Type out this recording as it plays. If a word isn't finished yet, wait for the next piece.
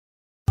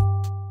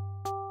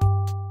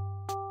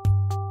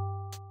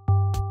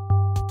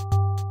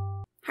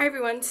Hi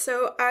everyone,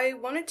 so I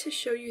wanted to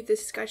show you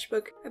this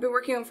sketchbook I've been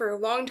working on for a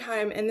long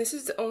time, and this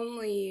is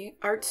only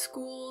art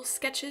school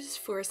sketches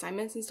for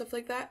assignments and stuff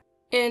like that.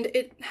 And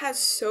it has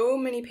so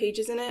many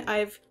pages in it.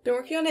 I've been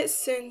working on it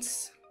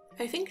since,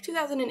 I think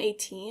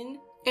 2018,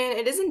 and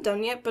it isn't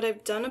done yet, but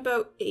I've done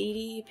about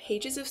 80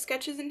 pages of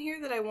sketches in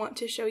here that I want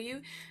to show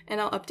you, and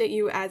I'll update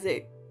you as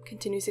it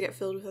continues to get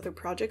filled with other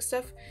project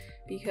stuff,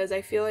 because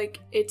I feel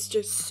like it's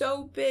just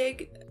so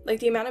big.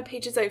 Like the amount of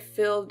pages I've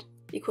filled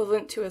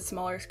equivalent to a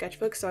smaller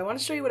sketchbook. So I want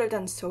to show you what I've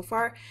done so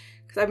far,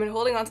 because I've been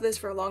holding on to this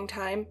for a long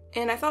time,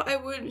 and I thought I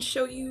would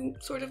show you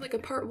sort of like a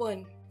part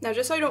one. Now,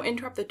 just so I don't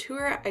interrupt the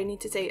tour, I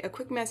need to say a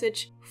quick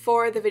message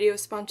for the video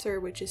sponsor,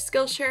 which is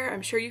Skillshare.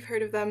 I'm sure you've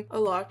heard of them a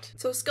lot.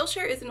 So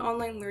Skillshare is an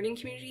online learning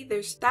community.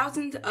 There's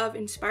thousands of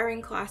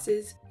inspiring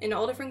classes in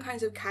all different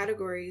kinds of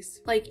categories,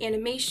 like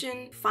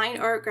animation, fine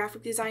art,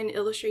 graphic design,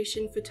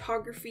 illustration,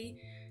 photography.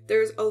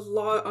 There's a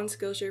lot on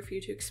Skillshare for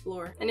you to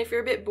explore. And if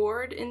you're a bit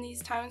bored in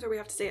these times where we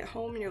have to stay at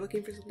home and you're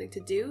looking for something to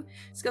do,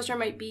 Skillshare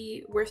might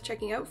be worth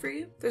checking out for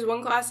you. There's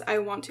one class I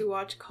want to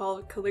watch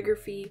called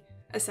Calligraphy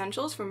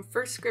Essentials from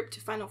First Script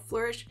to Final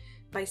Flourish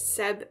by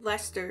Seb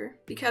Lester,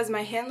 because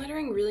my hand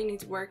lettering really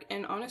needs work,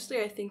 and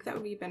honestly I think that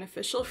would be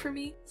beneficial for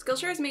me.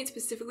 Skillshare is made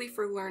specifically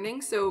for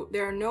learning, so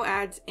there are no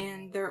ads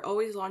and they're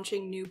always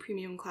launching new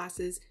premium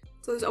classes.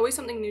 So there's always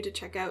something new to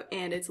check out,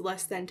 and it's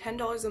less than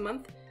 $10 a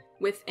month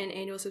with an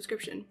annual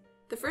subscription.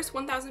 The first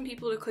 1,000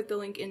 people to click the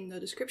link in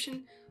the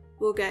description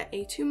will get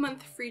a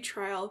 2-month free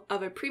trial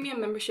of a premium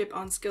membership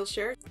on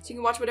Skillshare, so you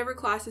can watch whatever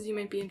classes you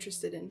might be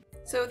interested in.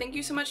 So thank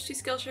you so much to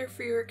Skillshare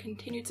for your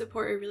continued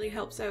support. It really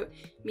helps out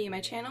me and my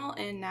channel.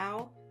 And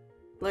now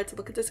let's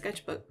look at the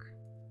sketchbook.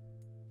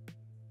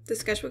 The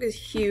sketchbook is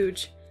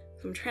huge,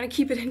 so I'm trying to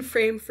keep it in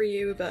frame for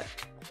you, but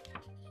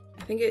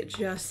I think it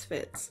just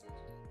fits.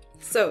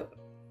 So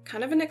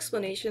kind of an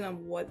explanation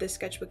on what this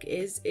sketchbook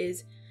is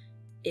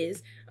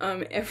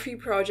every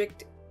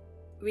project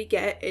we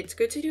get, it's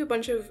good to do a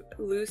bunch of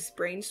loose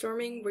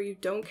brainstorming where you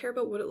don't care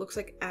about what it looks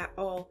like at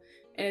all,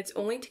 and it's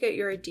only to get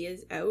your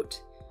ideas out,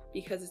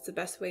 because it's the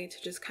best way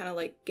to just kind of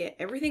like get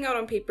everything out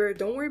on paper.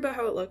 Don't worry about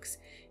how it looks.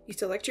 You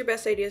select your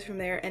best ideas from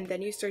there, and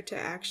then you start to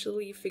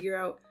actually figure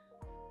out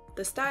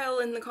the style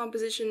and the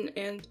composition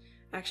and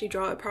actually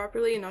draw it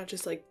properly, and not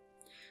just like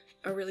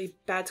a really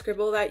bad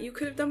scribble that you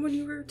could have done when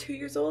you were 2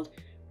 years old.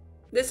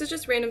 This is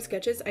just random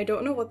sketches. I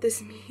don't know what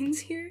this means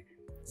here.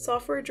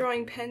 Software,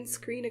 drawing, pen,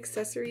 screen,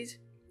 accessories.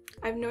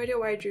 I have no idea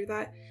why I drew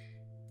that.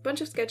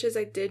 Bunch of sketches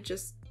I did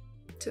just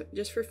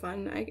for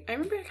fun. I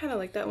remember I kind of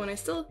like that one. I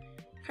still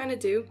kind of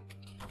do.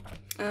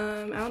 I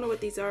don't know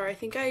what these are. I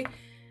think I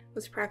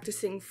was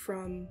practicing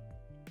from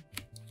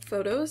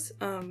photos.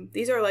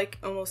 These are like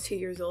almost 2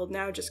 years old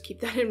now, just keep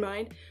that in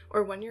mind.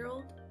 Or 1 year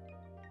old?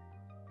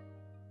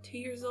 2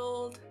 years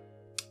old?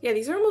 Yeah,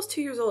 these are almost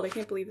 2 years old. I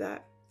can't believe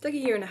that. It's like a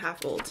year and a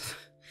half old.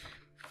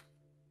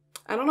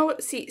 I don't know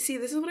what, see,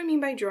 this is what I mean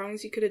by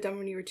drawings you could have done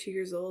when you were 2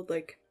 years old.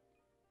 Like,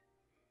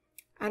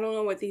 I don't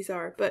know what these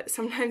are, but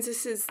sometimes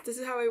this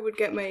is how I would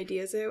get my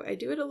ideas out. I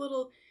do it a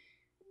little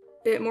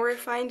bit more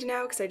refined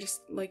now because I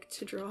just like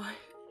to draw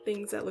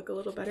things that look a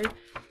little better.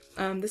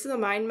 This is a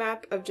mind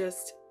map of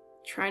just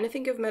trying to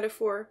think of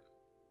metaphor.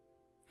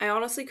 I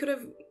honestly could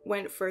have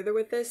went further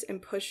with this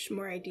and pushed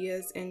more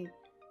ideas, and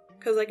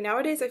because like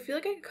nowadays I feel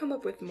like I could come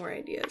up with more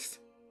ideas.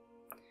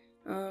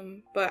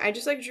 But I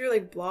just like drew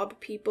like blob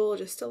people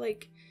just to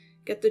like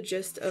get the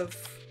gist of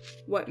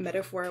what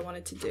metaphor I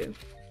wanted to do.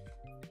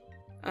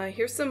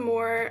 Here's some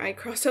more. I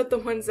crossed out the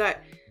ones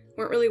that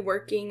weren't really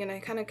working, and I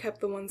kind of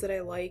kept the ones that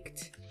I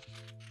liked.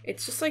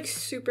 It's just like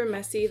super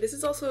messy. This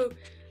is also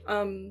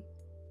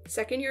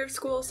second year of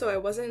school, so I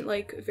wasn't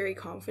like very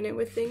confident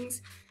with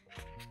things.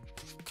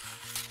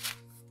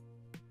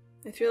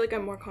 I feel like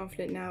I'm more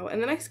confident now.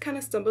 And then I kind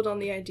of stumbled on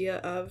the idea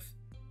of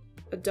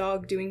a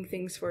dog doing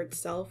things for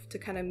itself to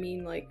kind of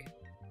mean like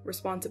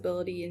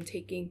responsibility and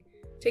taking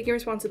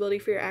responsibility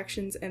for your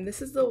actions. And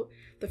this is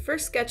the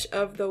first sketch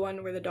of the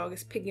one where the dog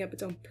is picking up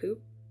its own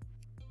poop,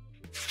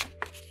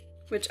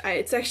 which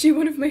it's actually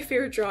one of my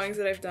favorite drawings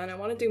that I've done. I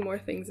want to do more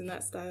things in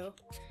that style.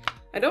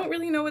 I don't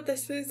really know what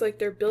this is. Like,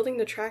 they're building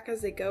the track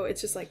as they go.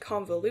 It's just like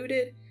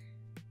convoluted.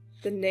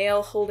 The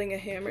nail holding a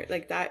hammer,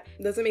 like that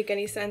doesn't make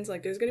any sense.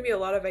 Like, there's gonna be a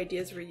lot of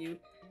ideas for you.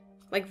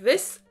 Like,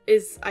 this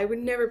is, I would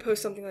never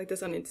post something like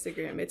this on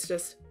Instagram. It's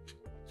just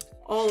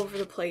all over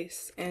the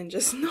place and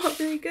just not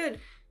very good.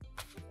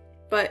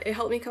 But it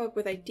helped me come up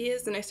with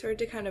ideas, and I started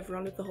to kind of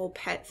run with the whole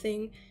pet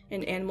thing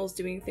and animals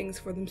doing things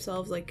for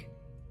themselves, like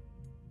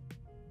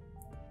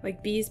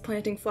bees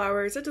planting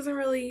flowers. It doesn't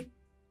really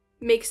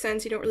make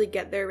sense. You don't really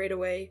get there right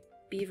away.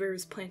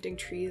 Beavers planting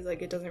trees,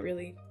 like it doesn't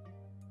really,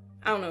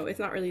 I don't know, it's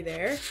not really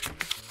there.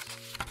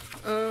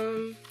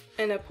 And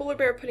a polar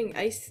bear putting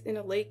ice in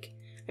a lake.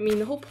 I mean,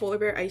 the whole polar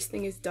bear ice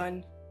thing is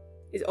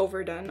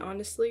overdone,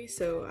 honestly,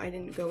 so I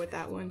didn't go with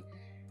that one.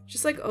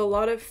 Just like a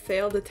lot of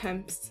failed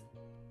attempts.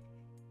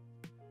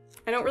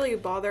 I don't really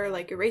bother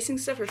like erasing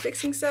stuff or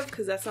fixing stuff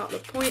because that's not the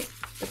point.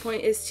 The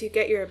point is to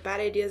get your bad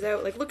ideas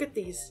out. Like, look at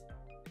these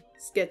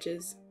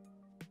sketches.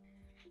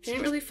 I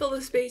didn't really fill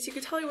the space. You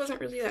could tell I wasn't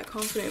really that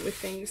confident with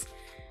things.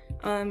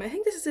 I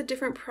think this is a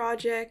different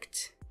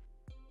project.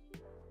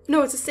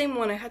 No, it's the same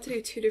one. I had to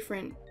do two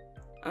different,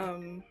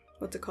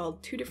 what's it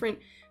called? Two different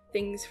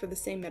things for the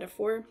same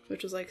metaphor,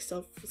 which was like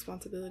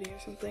self-responsibility or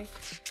something.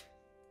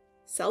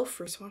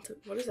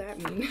 Self-responsibility? What does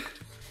that mean?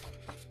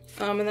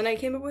 And then I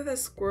came up with a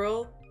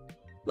squirrel,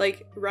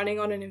 like, running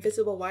on an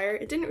invisible wire.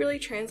 It didn't really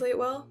translate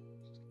well,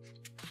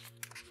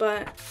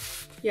 but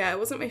yeah, it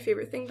wasn't my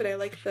favorite thing, but I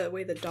like the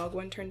way the dog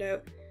one turned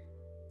out.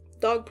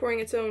 Dog pouring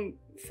its own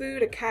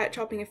food, a cat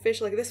chopping a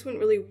fish, like this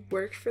wouldn't really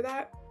work for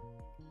that.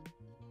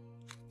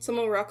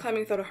 Someone rock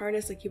climbing without a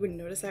harness, like you wouldn't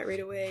notice that right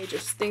away,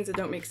 just things that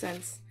don't make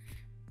sense.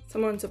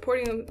 Someone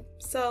supporting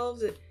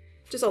themselves,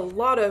 just a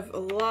lot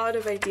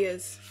of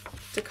ideas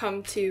to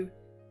come to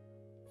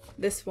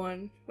this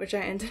one, which I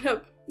ended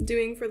up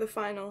doing for the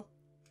final.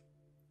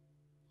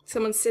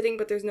 Someone sitting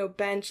but there's no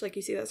bench, like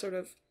you see that sort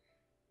of,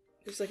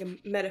 there's like a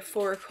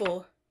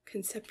metaphorical,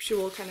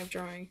 conceptual kind of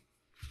drawing.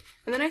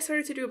 And then I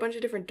started to do a bunch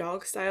of different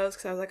dog styles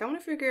because I was like, I want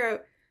to figure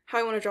out how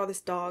I want to draw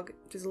this dog.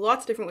 There's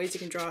lots of different ways you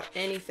can draw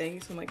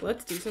anything, so I'm like,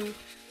 let's do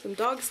some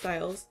dog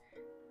styles.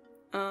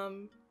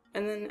 And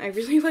then I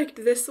really liked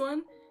this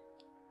one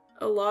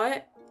a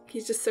lot.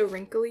 He's just so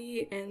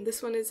wrinkly, and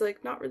this one is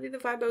like not really the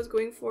vibe I was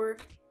going for.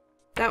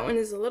 That one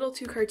is a little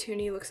too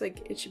cartoony, looks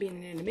like it should be in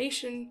an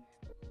animation.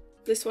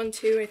 This one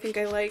too, I think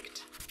I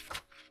liked.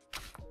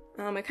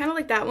 I kind of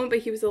like that one, but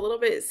he was a little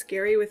bit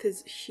scary with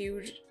his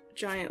huge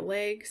giant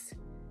legs.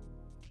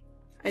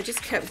 I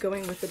just kept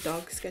going with the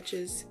dog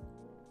sketches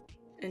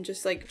and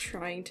just like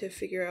trying to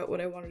figure out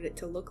what I wanted it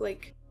to look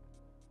like.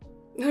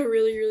 A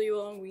really, really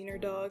long wiener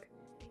dog.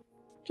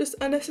 Just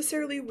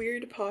unnecessarily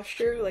weird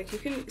posture. Like you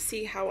can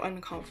see how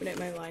unconfident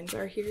my lines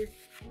are here.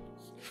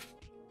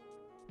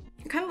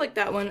 I kind of like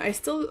that one. I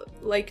still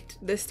liked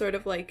this sort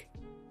of like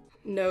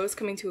nose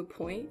coming to a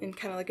point and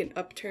kind of like an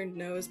upturned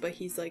nose, but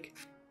he's like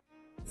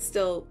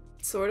still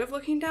sort of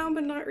looking down,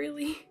 but not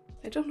really.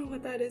 I don't know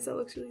what that is. That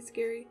looks really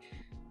scary.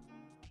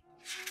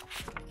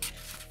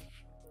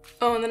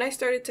 Oh, and then I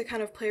started to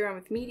kind of play around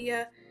with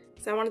media,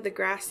 because I wanted the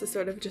grass to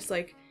sort of just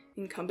like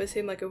encompass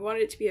him. Like I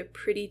wanted it to be a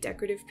pretty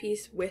decorative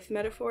piece with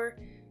metaphor,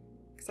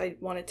 because I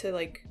wanted to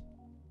like,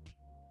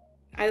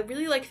 I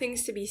really like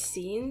things to be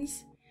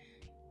scenes,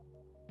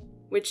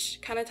 which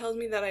kind of tells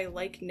me that I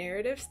like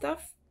narrative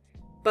stuff,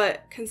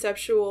 but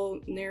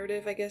conceptual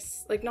narrative, I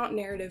guess, like not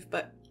narrative,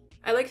 but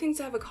I like things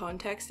to have a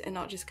context and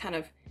not just kind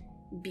of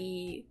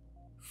be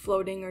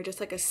floating or just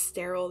like a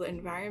sterile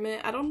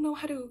environment. I don't know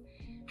how to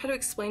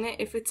explain it,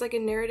 if it's like a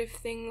narrative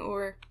thing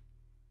or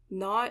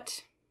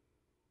not.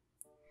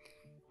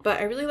 But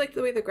I really like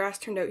the way the grass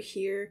turned out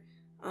here.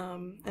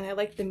 And I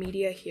like the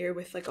media here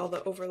with like all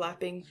the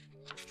overlapping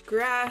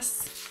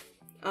grass.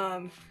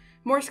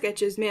 More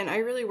sketches. Man, I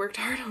really worked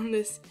hard on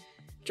this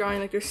drawing.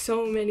 Like there's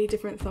so many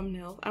different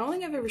thumbnails. I don't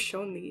think I've ever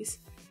shown these,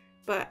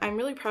 but I'm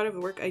really proud of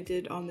the work I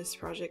did on this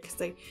project, because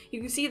like you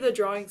can see the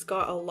drawings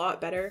got a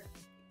lot better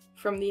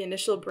from the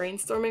initial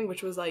brainstorming,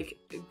 which was like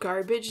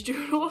garbage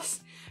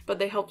doodles, but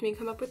they helped me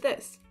come up with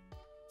this.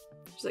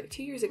 It was like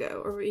 2 years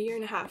ago, or a year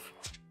and a half.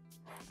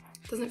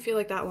 Doesn't feel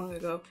like that long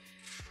ago.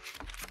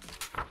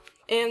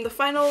 And the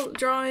final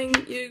drawing,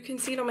 you can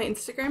see it on my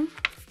Instagram.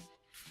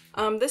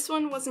 This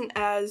one wasn't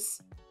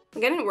as,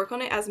 like I didn't work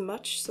on it as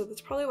much, so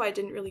that's probably why I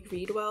didn't really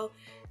read well.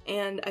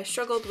 And I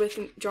struggled with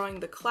drawing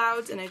the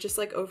clouds, and I just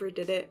like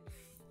overdid it.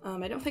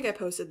 I don't think I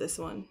posted this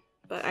one,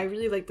 but I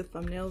really like the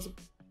thumbnails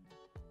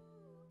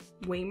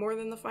way more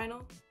than the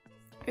final.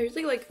 I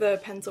really like the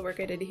pencil work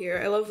I did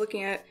here. I love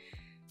looking at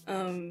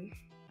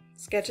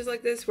sketches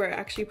like this where I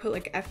actually put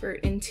like effort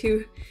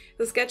into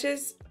the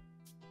sketches,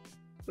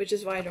 which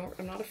is why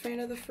I'm not a fan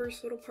of the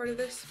first little part of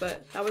this,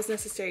 but that was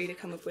necessary to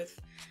come up with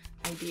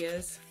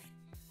ideas.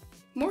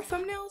 More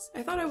thumbnails?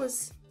 I thought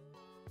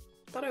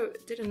I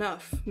did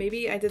enough.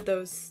 Maybe I did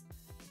those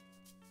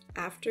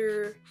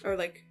after, or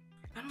like,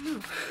 I don't know.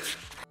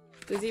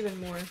 There's even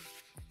more.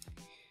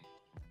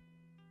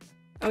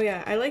 Oh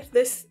yeah, I like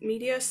this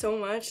media so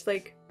much.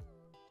 Like,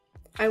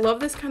 I love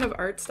this kind of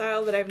art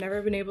style that I've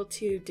never been able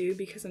to do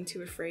because I'm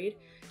too afraid.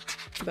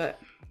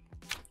 But,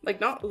 like,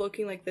 not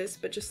looking like this,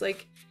 but just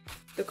like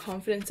the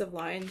confidence of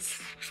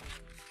lines.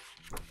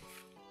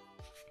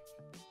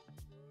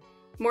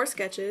 More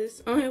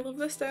sketches. Oh, I love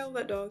the style of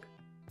that dog.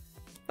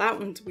 That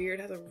one's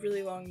weird, has a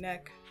really long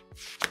neck.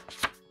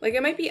 Like,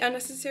 it might be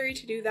unnecessary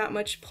to do that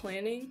much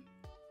planning.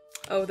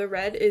 Oh, the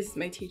red is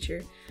my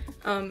teacher.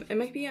 It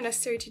might be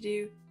unnecessary to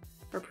do,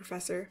 or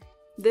professor,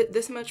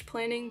 this much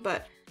planning,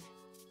 but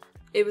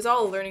it was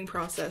all a learning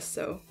process,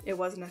 so it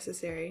was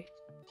necessary.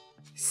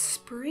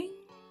 Spring?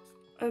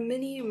 A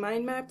mini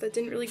mind map that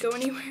didn't really go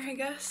anywhere, I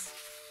guess.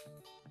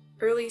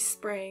 Early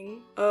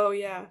spring. Oh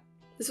yeah.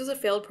 This was a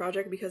failed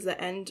project because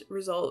the end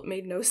result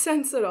made no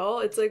sense at all.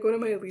 It's like one of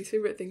my least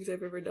favorite things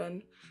I've ever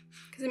done.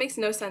 Because it makes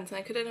no sense, and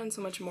I could have done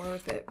so much more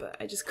with it, but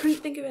I just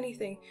couldn't think of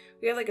anything.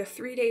 We had like a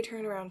 3-day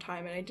turnaround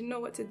time, and I didn't know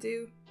what to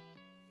do.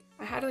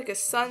 I had like a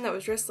son that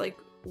was dressed like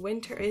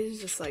winter. It was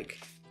just like,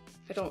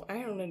 I don't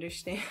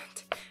understand.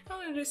 I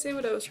don't understand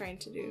what I was trying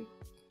to do.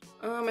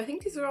 I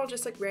think these are all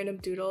just like random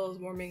doodles,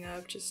 warming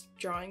up, just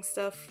drawing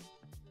stuff.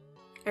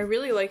 I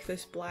really like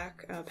this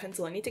black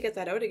pencil. I need to get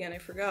that out again, I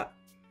forgot.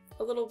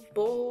 A little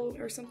bowl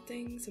or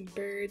something, some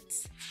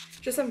birds.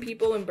 Just some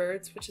people and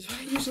birds, which is what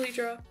I usually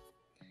draw.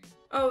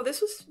 Oh,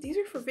 these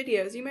are for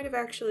videos. You might have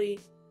actually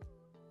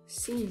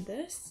seen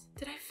this.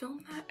 Did I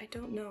film that? I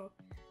don't know.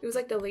 It was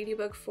like the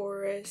ladybug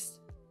forest.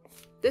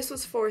 This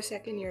was for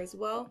second year as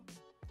well.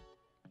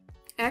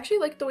 I actually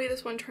liked the way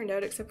this one turned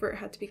out, except for it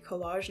had to be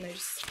collage, and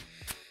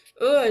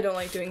I don't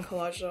like doing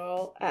collage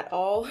at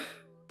all.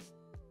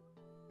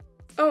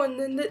 Oh, and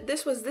then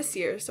this was this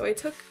year, so I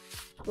took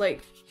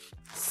like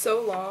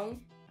so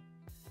long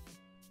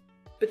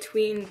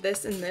between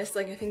this and this.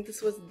 Like, I think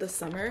this was the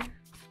summer,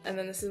 and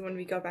then this is when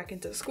we got back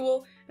into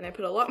school, and I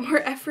put a lot more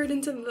effort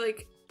into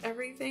like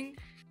everything.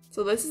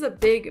 So this is a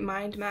big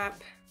mind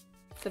map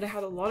that I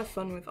had a lot of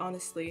fun with,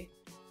 honestly.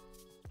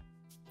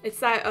 It's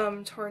that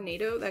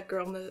tornado, that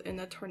girl in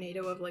the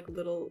tornado of like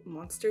little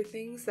monster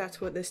things.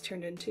 That's what this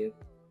turned into.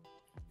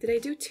 Did I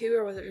do 2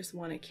 or was it just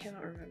 1? I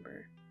cannot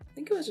remember. I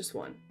think it was just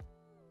 1.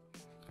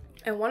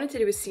 I wanted to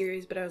do a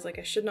series, but I was like,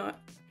 I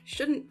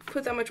shouldn't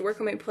put that much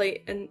work on my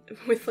plate and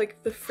with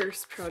like the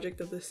first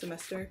project of the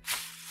semester.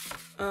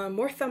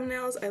 More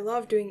thumbnails. I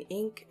love doing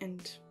ink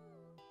and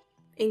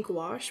ink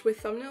wash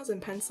with thumbnails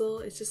and pencil.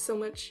 It's just so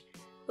much,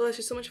 well, it's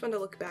just so much fun to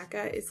look back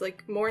at. It's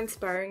like more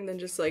inspiring than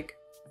just like,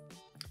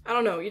 I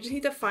don't know, you just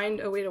need to find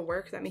a way to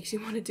work that makes you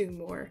want to do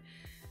more.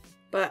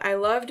 But I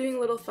love doing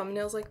little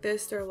thumbnails like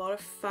this. They're a lot of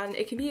fun.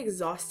 It can be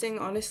exhausting,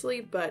 honestly,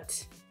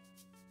 but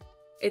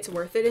it's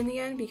worth it in the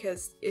end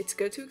because it's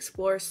good to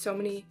explore as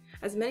many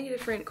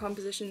different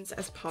compositions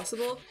as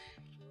possible,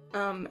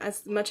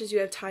 as much as you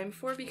have time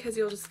for, because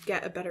you'll just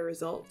get a better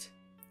result.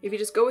 If you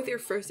just go with your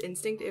first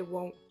instinct, it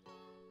won't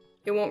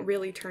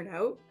really turn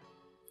out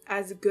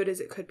as good as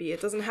it could be.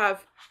 It doesn't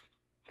have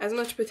as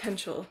much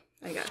potential,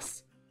 I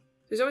guess.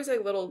 There's always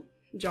like little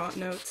jot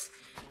notes.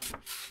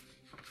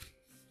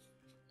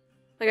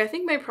 Like, I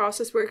think my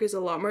process work is a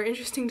lot more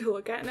interesting to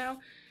look at now.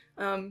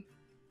 I'm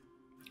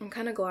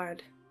kind of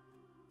glad.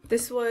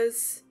 This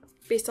was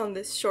based on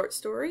this short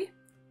story,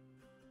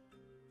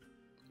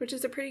 which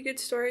is a pretty good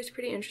story. It's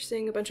pretty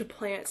interesting. A bunch of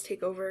plants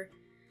take over,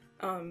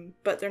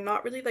 but they're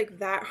not really like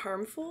that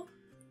harmful.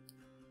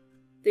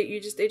 They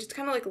just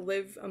kind of like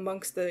live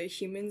amongst the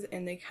humans,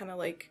 and they kind of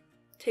like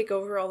take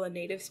over all the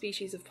native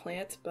species of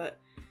plants, but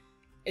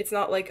it's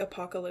not like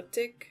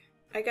apocalyptic,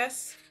 I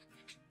guess.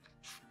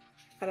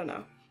 I don't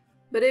know.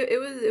 But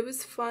it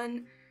was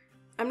fun.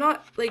 I'm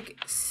not like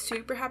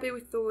super happy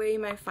with the way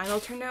my final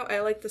turned out.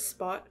 I like the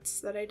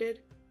spots that I did.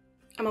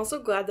 I'm also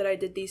glad that I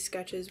did these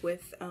sketches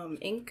with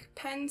ink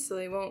pens so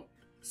they won't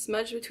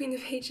smudge between the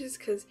pages,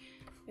 because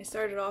I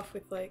started off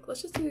with like,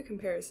 let's just do a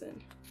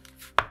comparison.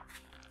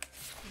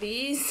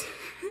 These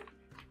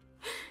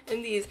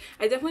and these.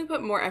 I definitely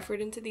put more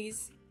effort into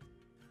these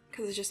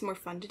because it's just more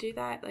fun to do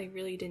that. I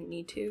really didn't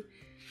need to.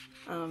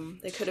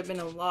 They could have been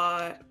a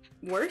lot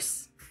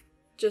worse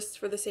just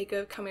for the sake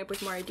of coming up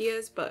with more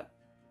ideas, but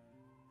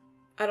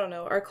I don't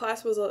know. Our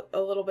class was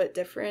a little bit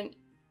different.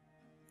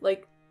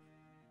 Like,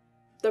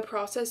 the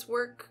process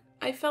work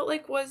I felt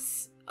like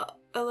was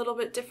a little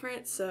bit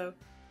different, so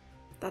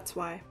that's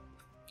why,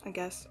 I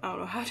guess. I don't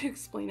know how to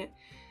explain it.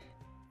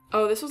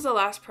 Oh, this was the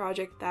last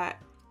project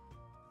that,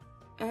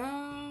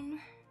 oh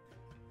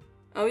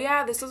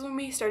yeah, this was when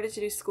we started to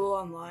do school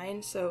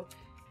online, so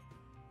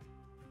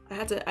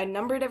I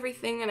numbered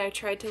everything and I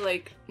tried to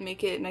like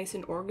make it nice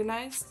and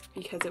organized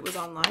because it was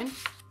online.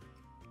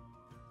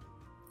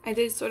 I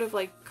did sort of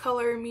like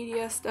color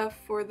media stuff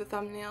for the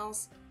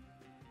thumbnails.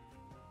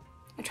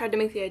 I tried to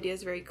make the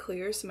ideas very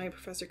clear so my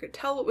professor could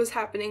tell what was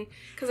happening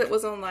because it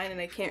was online and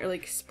I can't really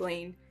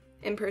explain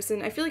in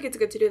person. I feel like it's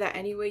good to do that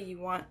anyway. You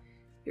want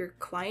your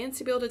clients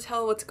to be able to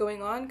tell what's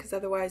going on, because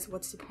otherwise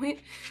what's the point?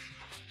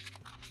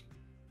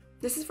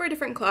 This is for a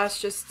different class,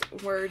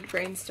 just word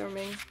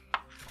brainstorming.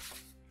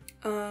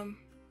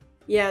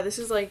 Yeah, this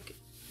is like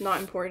not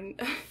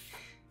important.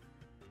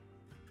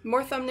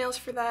 More thumbnails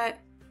for that.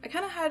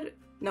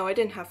 No, I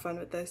didn't have fun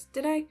with this.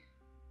 Did I?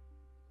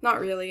 Not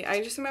really.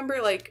 I just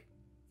remember like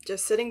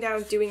just sitting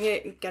down, doing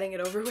it, and getting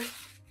it over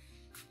with.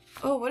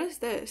 Oh, what is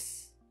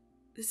this?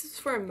 This is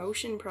for a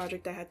motion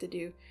project I had to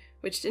do,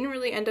 which didn't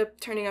really end up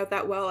turning out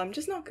that well. I'm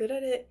just not good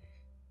at it.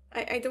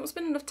 I don't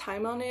spend enough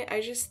time on it.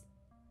 I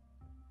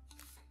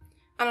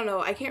don't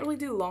know, I can't really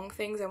do long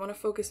things. I want to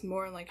focus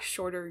more on like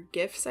shorter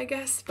GIFs, I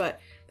guess,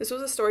 but this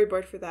was a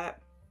storyboard for that.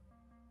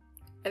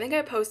 I think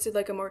I posted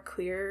like a more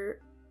clear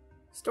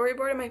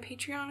storyboard on my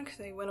Patreon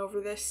because I went over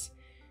this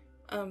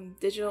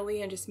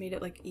digitally and just made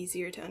it like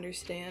easier to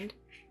understand.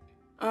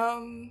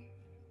 But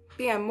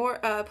yeah, more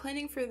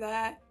planning for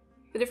that,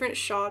 the different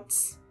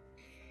shots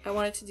I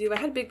wanted to do. I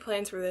had big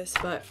plans for this,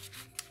 but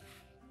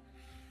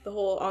the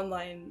whole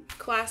online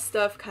class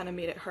stuff kind of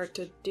made it hard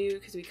to do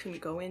because we couldn't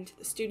go into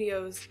the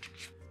studios.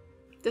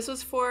 This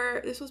was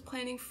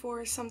planning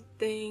for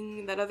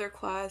something, that other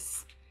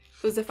class.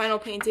 was the final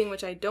painting,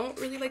 which I don't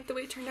really like the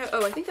way it turned out.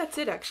 Oh, I think that's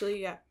it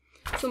actually, yeah.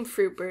 Some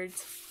fruit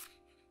birds.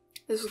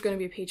 This was going to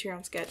be a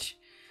Patreon sketch.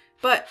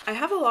 But I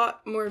have a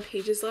lot more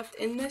pages left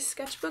in this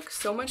sketchbook,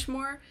 so much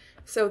more.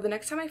 So the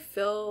next time I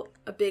fill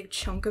a big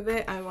chunk of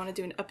it, I want to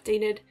do an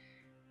updated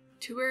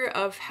tour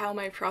of how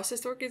my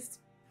process work is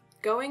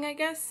going, I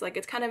guess. Like,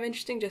 it's kind of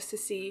interesting just to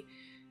see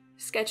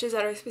sketches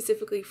that are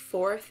specifically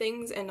for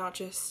things and not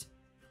just,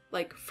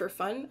 like, for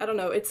fun. I don't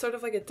know, it's sort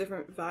of like a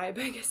different vibe,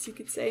 I guess you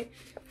could say.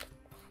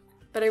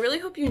 But I really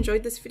hope you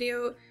enjoyed this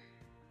video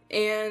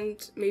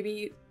and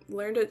maybe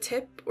learned a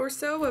tip or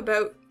so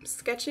about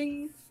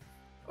sketching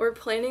or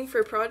planning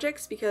for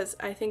projects, because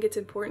I think it's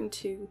important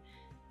to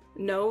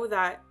know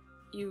that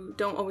you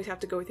don't always have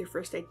to go with your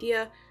first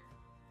idea.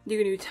 You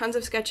can do tons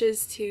of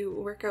sketches to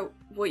work out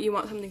what you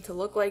want something to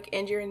look like,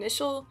 and your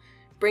initial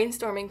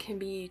brainstorming can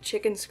be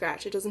chicken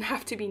scratch. It doesn't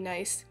have to be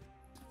nice.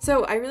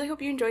 So I really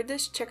hope you enjoyed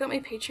this. Check out my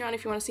Patreon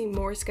if you want to see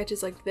more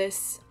sketches like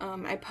this.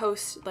 I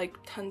post like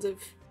tons of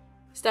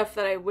stuff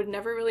that I would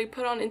never really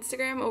put on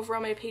Instagram over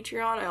on my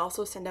Patreon. I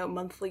also send out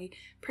monthly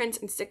prints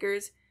and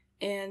stickers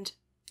and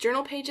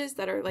journal pages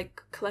that are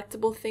like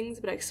collectible things,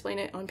 but I explain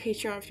it on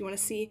Patreon if you want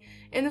to see.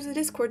 And there's a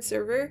Discord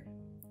server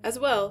as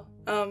well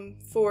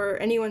for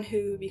anyone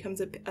who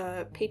becomes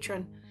a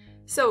patron.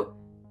 So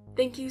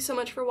thank you so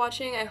much for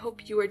watching. I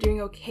hope you are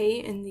doing okay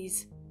in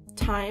these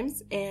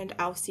times, and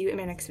I'll see you in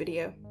my next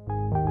video.